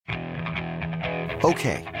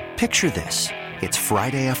Okay, picture this. It's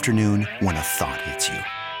Friday afternoon when a thought hits you.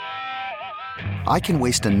 I can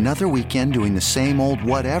waste another weekend doing the same old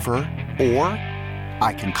whatever, or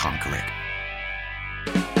I can conquer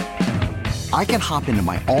it. I can hop into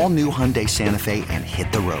my all-new Hyundai Santa Fe and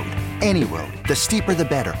hit the road. Any road. The steeper, the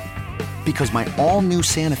better. Because my all-new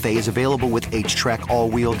Santa Fe is available with H-Track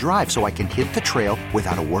all-wheel drive, so I can hit the trail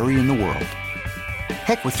without a worry in the world.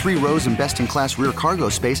 Heck, with 3 rows and best-in-class rear cargo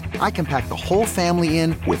space, I can pack the whole family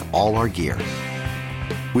in with all our gear.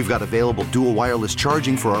 We've got available dual wireless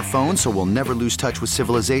charging for our phones, so we'll never lose touch with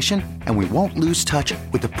civilization, and we won't lose touch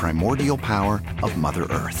with the primordial power of Mother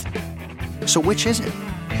Earth. So which is it?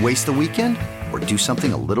 Waste the weekend or do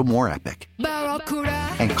something a little more epic?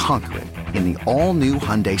 And conquer it in the all-new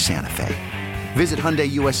Hyundai Santa Fe. Visit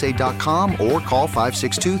HyundaiUSA.com or call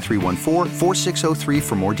 562-314-4603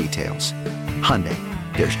 for more details. Hyundai,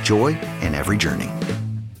 there's joy in every journey.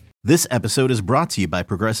 This episode is brought to you by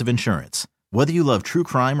Progressive Insurance. Whether you love true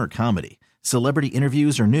crime or comedy, celebrity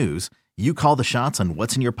interviews or news, you call the shots on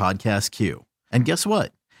what's in your podcast queue. And guess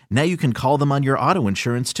what? Now you can call them on your auto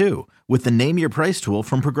insurance too with the Name Your Price tool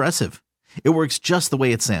from Progressive. It works just the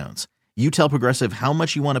way it sounds. You tell Progressive how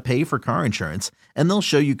much you want to pay for car insurance, and they'll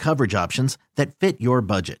show you coverage options that fit your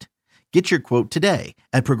budget. Get your quote today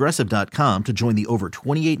at Progressive.com to join the over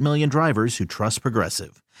 28 million drivers who trust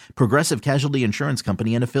Progressive. Progressive Casualty Insurance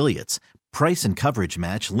Company and Affiliates. Price and coverage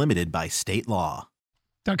match limited by state law.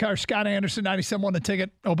 Doug Carr, Scott Anderson, 97.1 The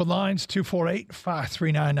Ticket. Open lines,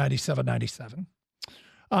 248-539-9797.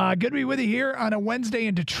 Good to be with you here on a Wednesday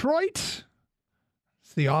in Detroit.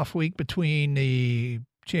 It's the off week between the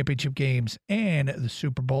championship games and the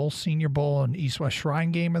Super Bowl, Senior Bowl, and East-West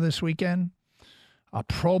Shrine game of this weekend.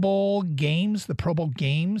 Pro Bowl games, the Pro Bowl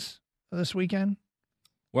games of this weekend.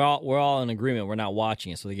 We're all in agreement. We're not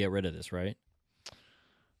watching it, so they get rid of this, right?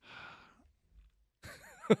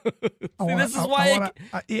 Yes.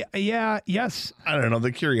 I don't know,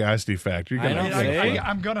 the curiosity factor.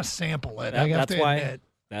 I'm going to sample it.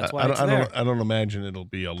 That's why I don't imagine it'll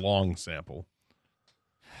be a long sample.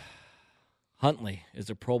 Huntley is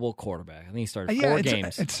a Pro Bowl quarterback. I think he started 4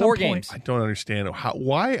 games. At 4 games. I don't understand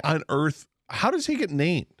why on earth. How does he get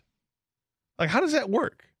named? Like, how does that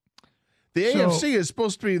work? The AFC is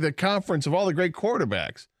supposed to be the conference of all the great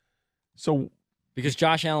quarterbacks. So, because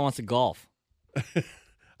Josh Allen wants to golf.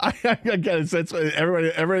 I get it. That's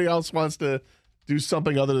everybody else wants to do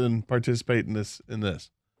something other than participate in this,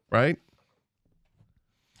 right?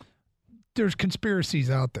 There's conspiracies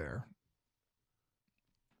out there.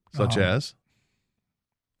 Such as?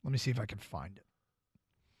 Let me see if I can find it.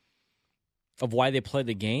 Of why they play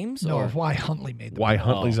the games? No, or of why Huntley made the Why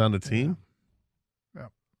Huntley's on the team? Yeah.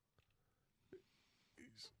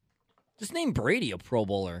 Just name Brady a Pro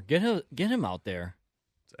Bowler. Get him out there.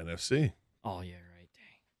 It's NFC. Oh, yeah, right.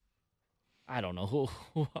 Dang. I don't know. Who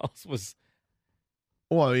else was?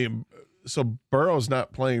 Well, I mean, so Burrow's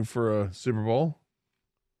not playing for a Super Bowl.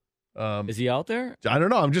 Is he out there? I don't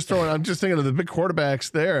know. I'm just thinking of the big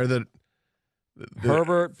quarterbacks there that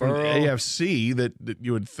Herbert, from Burrow, the AFC that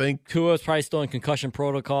you would think Tua's probably still in concussion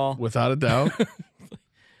protocol, without a doubt.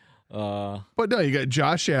 But no, you got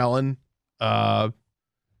Josh Allen. You've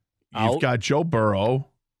got Joe Burrow.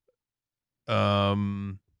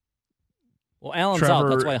 Well, Allen's out.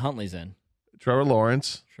 That's why Huntley's in. Trevor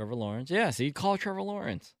Lawrence. Yeah, so you call Trevor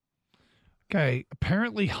Lawrence. Okay,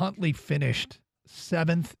 apparently Huntley finished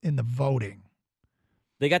 7th in the voting.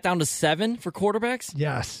 They got down to 7 for quarterbacks?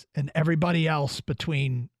 Yes, and everybody else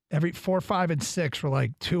between 4, 5, and 6 were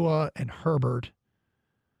like Tua and Herbert.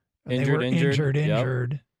 And injured.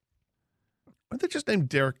 Aren't they just named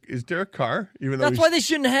Derek? Is Derek Carr? Even though that's why they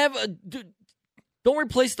shouldn't have don't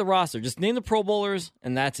replace the roster. Just name the Pro Bowlers,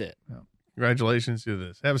 and that's it. Yeah. Congratulations to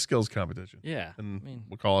this. Have a skills competition. Yeah. And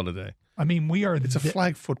we'll call it a day. I mean, we are... It's a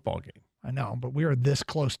flag football game. I know, but we are this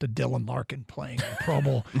close to Dylan Larkin playing a Pro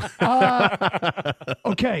Bowl.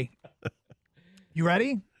 Okay. You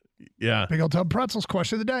ready? Yeah. Big Old Tub Pretzels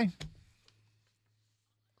question of the day.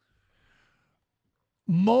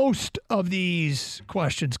 Most of these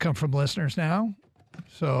questions come from listeners now.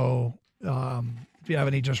 So if you have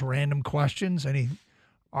any just random questions, any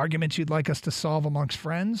arguments you'd like us to solve amongst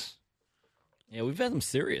friends. Yeah, we've had some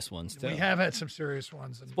serious ones, too. We have had some serious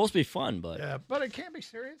ones. It's supposed to be fun, but... Yeah, but it can be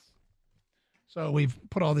serious. So we've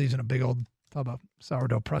put all these in a big old tub of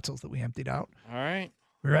sourdough pretzels that we emptied out. All right.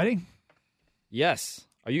 We ready? Yes.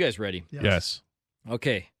 Are you guys ready? Yes.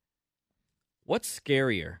 Okay. What's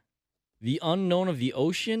scarier? The unknown of the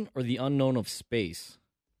ocean or the unknown of space?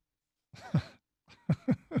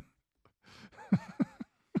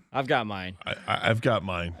 I've got mine. I've got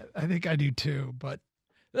mine. I think I do too, but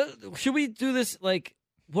Should we do this? Like,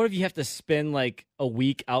 what if you have to spend like a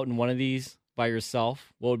week out in one of these by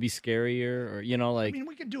yourself? What would be scarier? Or like? I mean,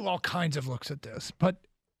 we can do all kinds of looks at this, but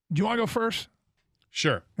do you want to go first?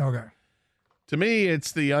 Sure. Okay. To me,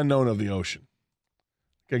 it's the unknown of the ocean.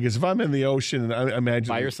 Because if I'm in the ocean, and I imagine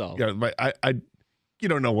By yourself. Yeah, you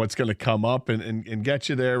don't know what's going to come up and get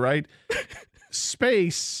you there, right?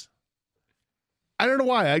 Space. I don't know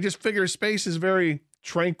why. I just figure space is very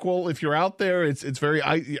tranquil. If you're out there, it's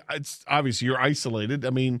obviously you're isolated.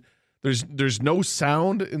 I mean, there's no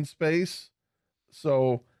sound in space,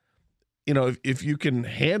 so if you can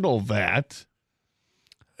handle that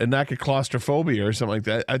and not get claustrophobia or something like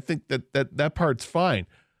that, I think that part's fine.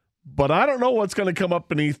 But I don't know what's going to come up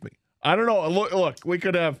beneath me. I don't know. Look, we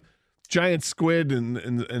could have giant squid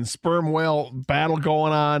and sperm whale battle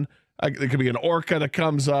going on. There could be an orca that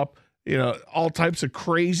comes up. All types of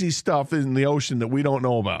crazy stuff in the ocean that we don't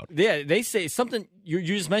know about. Yeah, they say something, you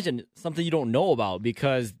just mentioned something you don't know about,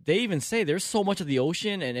 because they even say there's so much of the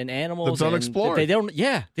ocean and animals. That's unexplored. They don't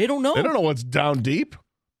know. They don't know what's down deep.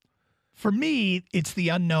 For me, it's the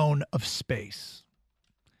unknown of space.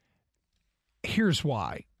 Here's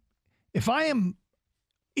why. If I am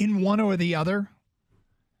in one or the other,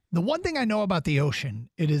 the one thing I know about the ocean,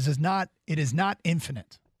 it is not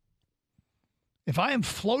infinite. If I am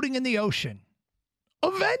floating in the ocean,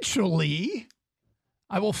 eventually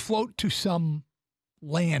I will float to some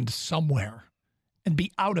land somewhere and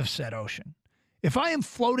be out of said ocean. If I am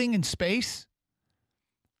floating in space,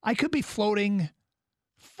 I could be floating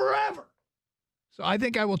forever. So I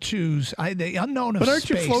think I will choose the unknown of space. But aren't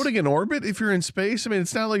you floating in orbit if you're in space? I mean,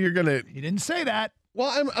 it's not like you're going to... He didn't say that.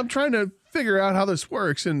 Well, I'm trying to figure out how this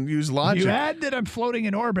works and use logic. You had that I'm floating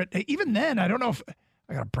in orbit. Even then, I don't know if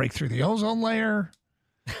I got to break through the ozone layer.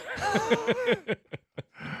 I'm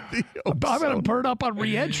going to burn up on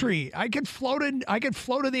re-entry. I could float in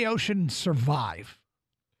the ocean and survive.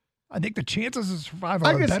 I think the chances of survival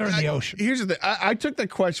are better in the ocean. Here's the thing. I took that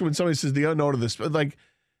question when somebody says the unknown of this, like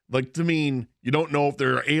to mean you don't know if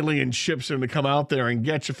there are alien ships that are going to come out there and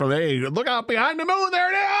get you from, hey, look out behind the moon,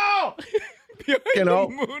 there they are.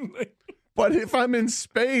 Moon. But if I'm in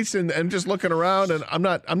space and just looking around, and I'm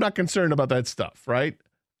not concerned about that stuff, right?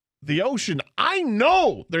 The ocean, I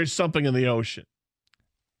know there's something in the ocean.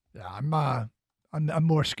 Yeah, I'm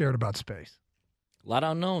more scared about space. A lot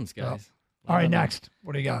of unknowns, guys. All right, next.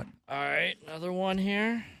 What do you got? All right, another one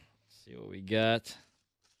here. Let's see what we got.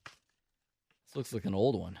 This looks like an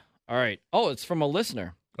old one. All right. Oh, it's from a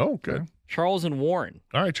listener. Oh, good. Charles and Warren.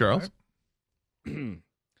 All right, Charles. All right.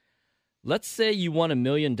 Let's say you won $1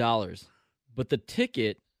 million, but the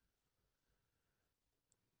ticket...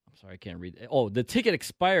 I'm sorry, I can't read it. Oh, the ticket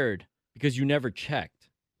expired because you never checked.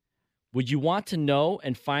 Would you want to know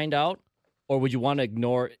and find out, or would you want to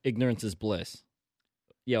ignore ignorance is bliss?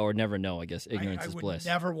 Yeah, or never know, I guess. Ignorance is bliss. I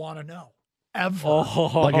would never want to know. Ever.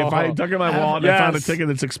 Oh. Like if I dug in my wallet and I found a ticket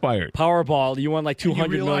that's expired. Powerball, you won like $200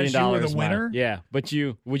 million. You were the winner? Yeah, but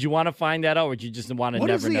would you want to find that out, or would you just want to never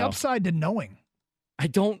know? What is the upside to knowing? I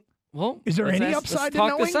don't. Well, is there any upside to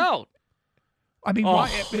knowing? Let's talk this out. I mean,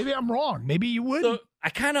 why, maybe I'm wrong. Maybe you would. So I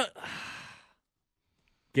kind of.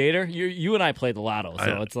 Gator, you and I played the lotto,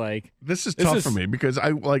 so it's like this is tough for me because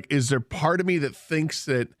is there part of me that thinks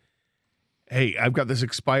that, hey, I've got this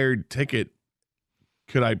expired ticket,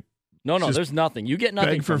 could I? No, there's nothing. You get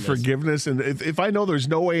nothing. Beg for forgiveness, and if I know there's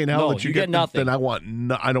no way in hell that you get nothing, then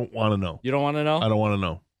I don't want to know. You don't want to know? I don't want to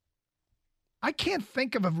know. I can't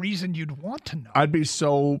think of a reason you'd want to know. I'd be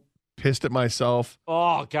so pissed at myself.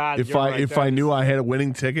 Oh God! If I knew I had a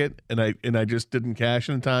winning ticket and I just didn't cash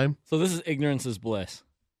in time. So this is ignorance is bliss.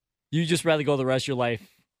 You just rather go the rest of your life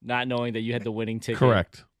not knowing that you had the winning ticket.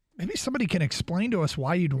 Correct. Maybe somebody can explain to us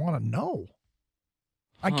why you'd want to know.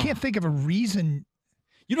 I can't think of a reason.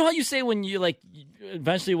 You know how you say when you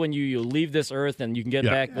eventually when you leave this earth and you can go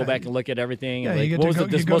back and look at everything. Yeah, and what was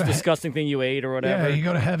the most disgusting thing you ate or whatever? Yeah, you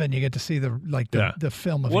go to heaven, you get to see the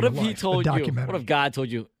film of what your if life, he told the you? documentary. What if God told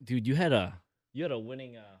you, dude, you had a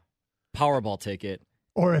winning Powerball ticket,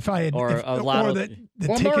 or if I had, a lot of.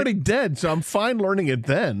 I'm already dead, so I'm fine learning it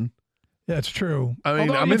then. That's true. I mean,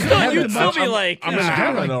 although I'm in heaven. You'd still be like, I'm in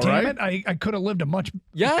heaven, though, right? I could have lived a much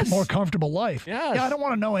more comfortable life. Yes. Yeah, I don't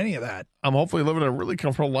want to know any of that. I'm hopefully living a really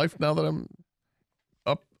comfortable life now that I'm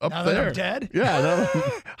up now there. That I'm dead? Yeah.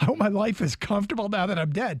 I hope my life is comfortable now that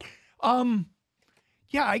I'm dead.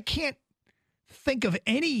 Yeah, I can't think of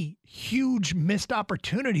any huge missed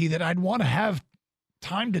opportunity that I'd want to have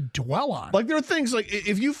time to dwell on. Like there are things like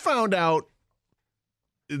if you found out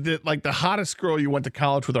that like the hottest girl you went to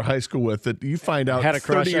college with or high school with, that you find out had a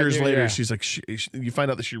crush 30 years on you, later, yeah. she's like, you find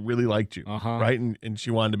out that she really liked you, right? And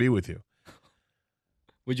she wanted to be with you.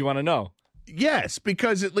 Would you want to know? Yes,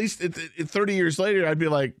 because at least 30 years later, I'd be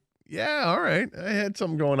like, yeah, all right, I had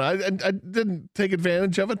something going on. I didn't take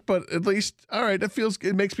advantage of it, but at least, all right,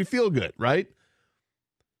 it makes me feel good, right?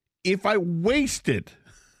 If I wasted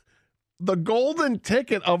the golden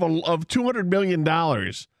ticket of $200 million,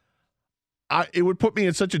 it would put me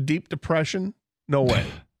in such a deep depression. No way.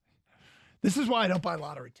 This is why I don't buy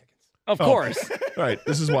lottery tickets. Of course. Right.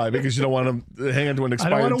 This is why, because you don't want to hang on to an I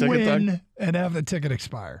expired don't want to ticket. win and have the ticket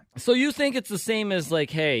expire. So you think it's the same as like,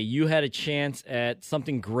 hey, you had a chance at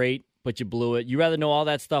something great, but you blew it. You rather know all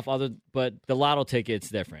that stuff, but the lotto ticket's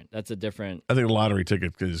different. That's a different. I think the lottery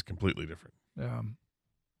ticket is completely different.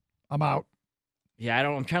 I'm out. Yeah,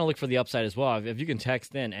 I'm trying to look for the upside as well. If you can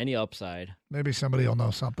text in any upside. Maybe somebody will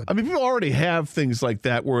know something. I mean, people already have things like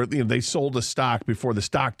that where they sold a stock before the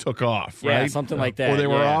stock took off, right? Yeah, something like that. Or they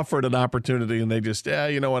were offered an opportunity and they just,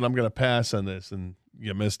 you know what, I'm going to pass on this, and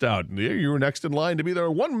you missed out. And you were next in line to be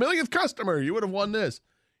their 1 millionth customer. You would have won this.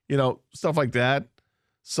 You know, stuff like that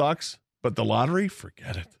sucks. But the lottery,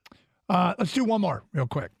 forget it. Let's do one more real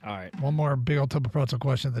quick. All right. One more big old tub of pretzel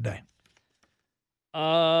question of the day.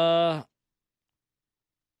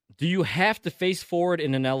 Do you have to face forward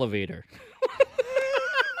in an elevator?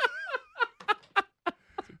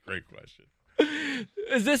 That's a great question.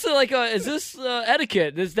 Is this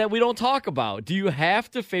etiquette? Is that we don't talk about? Do you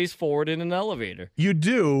have to face forward in an elevator? You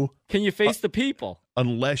do. Can you face the people?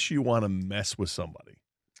 Unless you want to mess with somebody.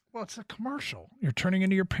 Well, it's a commercial. You're turning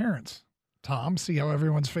into your parents. Tom, see how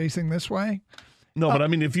everyone's facing this way? No, but I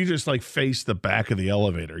mean, if you just like face the back of the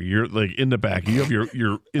elevator, you're like in the back. You have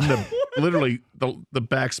you're in the literally the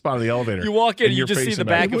back spot of the elevator. You walk in, and you you're just see facing the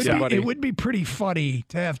back of Yeah. somebody. It would be pretty funny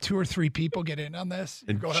to have 2 or 3 people get in on this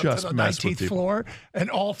And go just up to the mess with 19th people. floor, and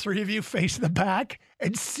all 3 of you face the back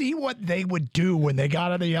and see what they would do when they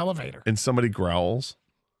got out of the elevator. And somebody growls.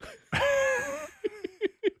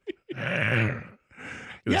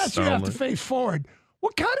 Yes, you have to face forward.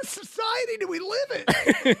 What kind of society do we live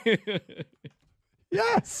in?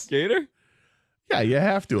 Yes. Gator? Yeah, you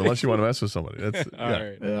have to unless you want to mess with somebody. That's All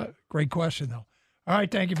right. Great question, though. All right,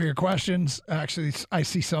 thank you for your questions. Actually, I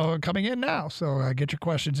see some coming in now, so get your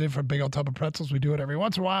questions in for Big Old Tub of Pretzels. We do it every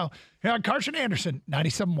once in a while. Here on Carson Anderson,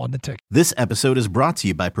 97.1 The Tick. This episode is brought to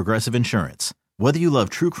you by Progressive Insurance. Whether you love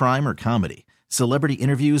true crime or comedy, celebrity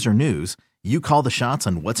interviews or news, you call the shots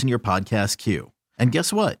on what's in your podcast queue. And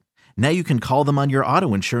guess what? Now you can call them on your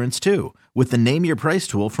auto insurance too with the Name Your Price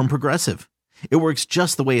tool from Progressive. It works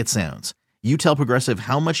just the way it sounds. You tell Progressive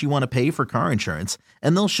how much you want to pay for car insurance,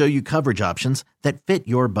 and they'll show you coverage options that fit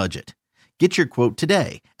your budget. Get your quote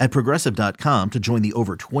today at Progressive.com to join the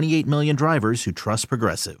over 28 million drivers who trust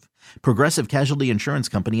Progressive. Progressive Casualty Insurance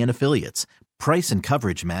Company and Affiliates. Price and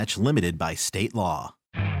coverage match limited by state law.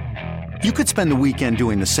 You could spend the weekend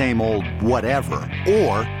doing the same old whatever,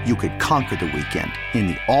 or you could conquer the weekend in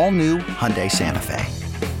the all-new Hyundai Santa Fe.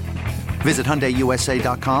 Visit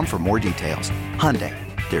HyundaiUSA.com for more details. Hyundai,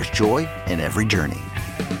 there's joy in every journey.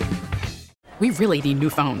 We really need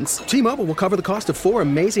new phones. T-Mobile will cover the cost of 4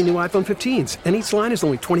 amazing new iPhone 15s, and each line is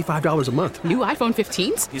only $25 a month. New iPhone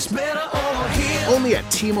 15s? It's better over here. Only at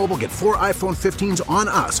T-Mobile, get 4 iPhone 15s on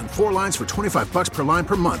us and 4 lines for $25 per line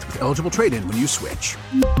per month with eligible trade-in when you switch.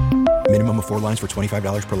 Minimum of 4 lines for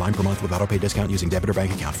 $25 per line per month with autopay discount using debit or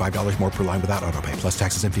bank account. $5 more per line without autopay, plus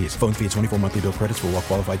taxes and fees. Phone fee at 24 monthly bill credits for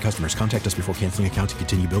well-qualified customers. Contact us before canceling account to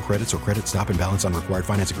continue bill credits or credit stop and balance on required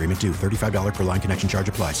finance agreement due. $35 per line connection charge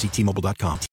applies. See T-Mobile.com.